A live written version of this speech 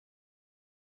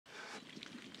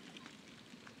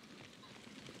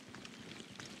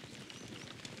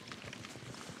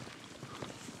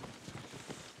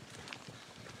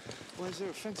Why is there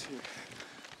a fence here?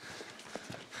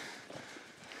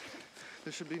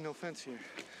 There should be no fence here.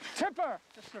 Tipper!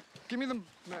 Yes, sir. Give me the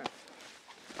map.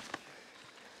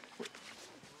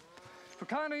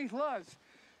 Picani, Luz,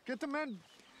 get the men,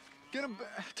 get them,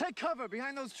 take cover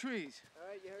behind those trees. All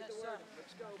right, you heard the word.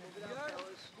 Let's go. Move it out,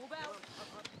 fellas. Move out.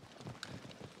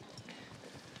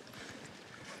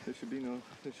 There should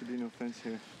be no fence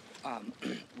here.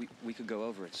 We could go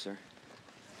over it, sir.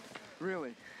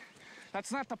 Really? That's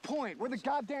not the point. Where the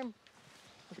goddamn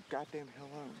hell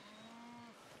are we?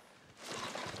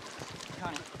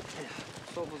 Connie,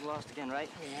 Sobel's lost again, right?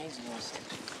 Yeah, he's lost.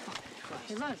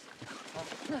 Hey, Luz.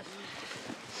 Luz.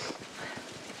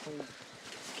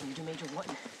 Can you do Major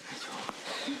Horton?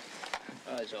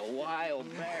 It's a wild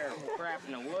bear crap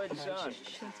in the woods, son.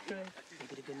 That's good.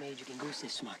 Make it a good major can goose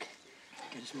this smuck.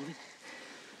 Get us moving?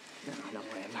 No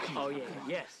way. Oh, yeah,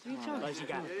 yes. Luz, you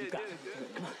got it. You got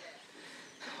it. Come on.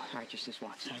 All right, just this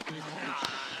once. Sounds good.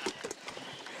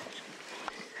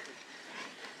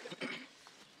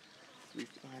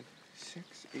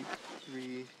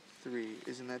 356-833.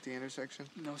 Isn't that the intersection?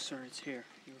 No, sir, it's here.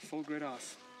 You're full grid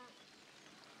off.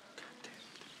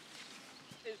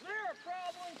 Is there a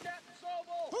problem, Captain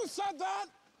Sobel? Who said that?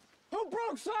 Who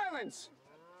broke silence?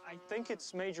 I think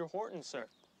it's Major Horton, sir.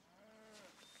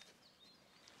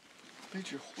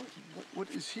 Major Horton? What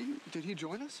is he? Did he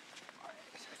join us?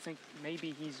 I think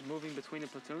maybe he's moving between the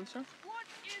platoons, sir. What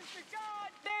is the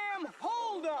goddamn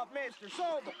holdup, Mr.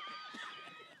 Sobel?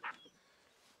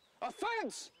 A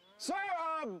fence! Sir,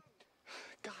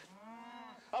 God.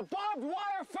 A barbed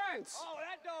wire fence! Oh,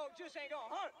 that dog just ain't gonna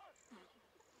hunt.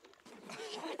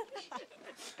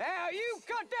 Now, you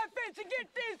cut that fence and get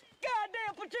this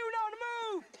goddamn platoon on the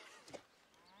move!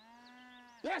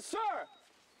 Yes, sir!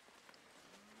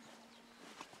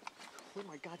 Where are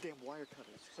my goddamn wire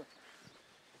cutters? Sir.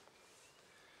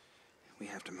 We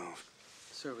have to move.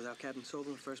 Sir, without Captain Sobel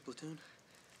in 1st Platoon?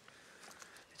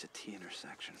 It's a T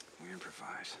intersection. We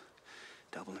improvise.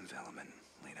 Double envelopment.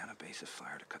 Lay down a base of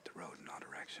fire to cut the road in all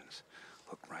directions.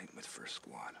 Hook right with 1st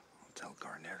squad. I'll tell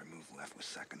Gardner to move left with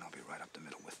 2nd. I'll be right up the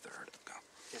middle with 3rd. Go.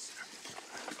 Yes, sir.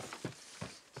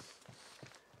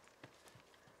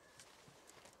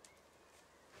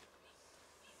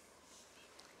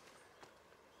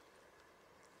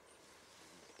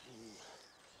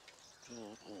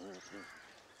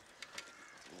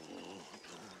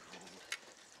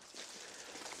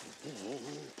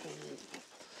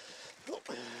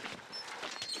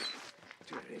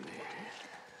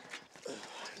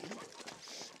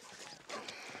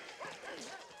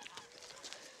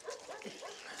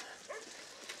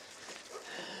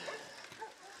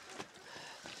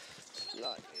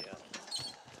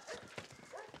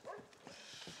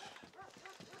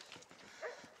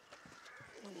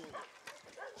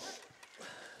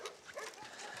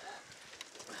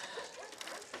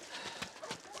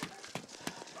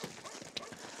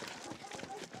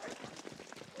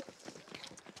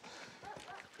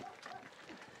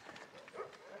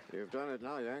 You've done it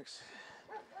now, Yanks.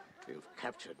 You've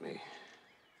captured me.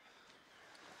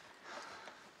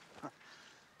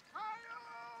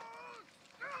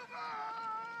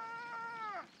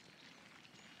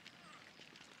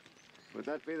 Would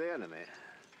that be the enemy?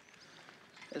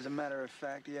 As a matter of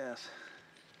fact, yes.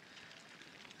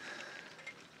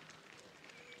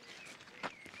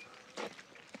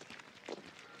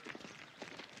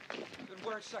 Good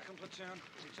work, 2nd Platoon.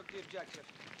 We took the objective.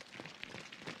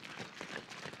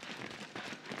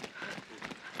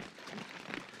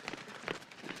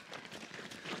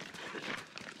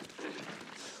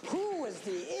 Who was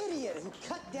the idiot who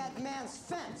cut that man's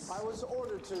fence? I was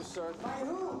ordered to, sir. By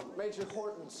who? Major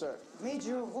Horton, sir.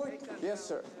 Major Horton? Yes,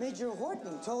 sir. Major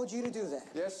Horton told you to do that?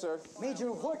 Yes, sir. Major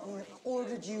Horton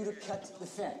ordered you to cut the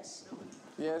fence?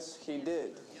 Yes, he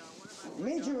did.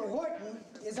 Major Horton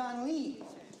is on leave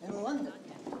in London.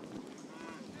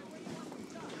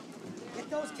 Get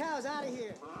those cows out of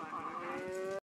here.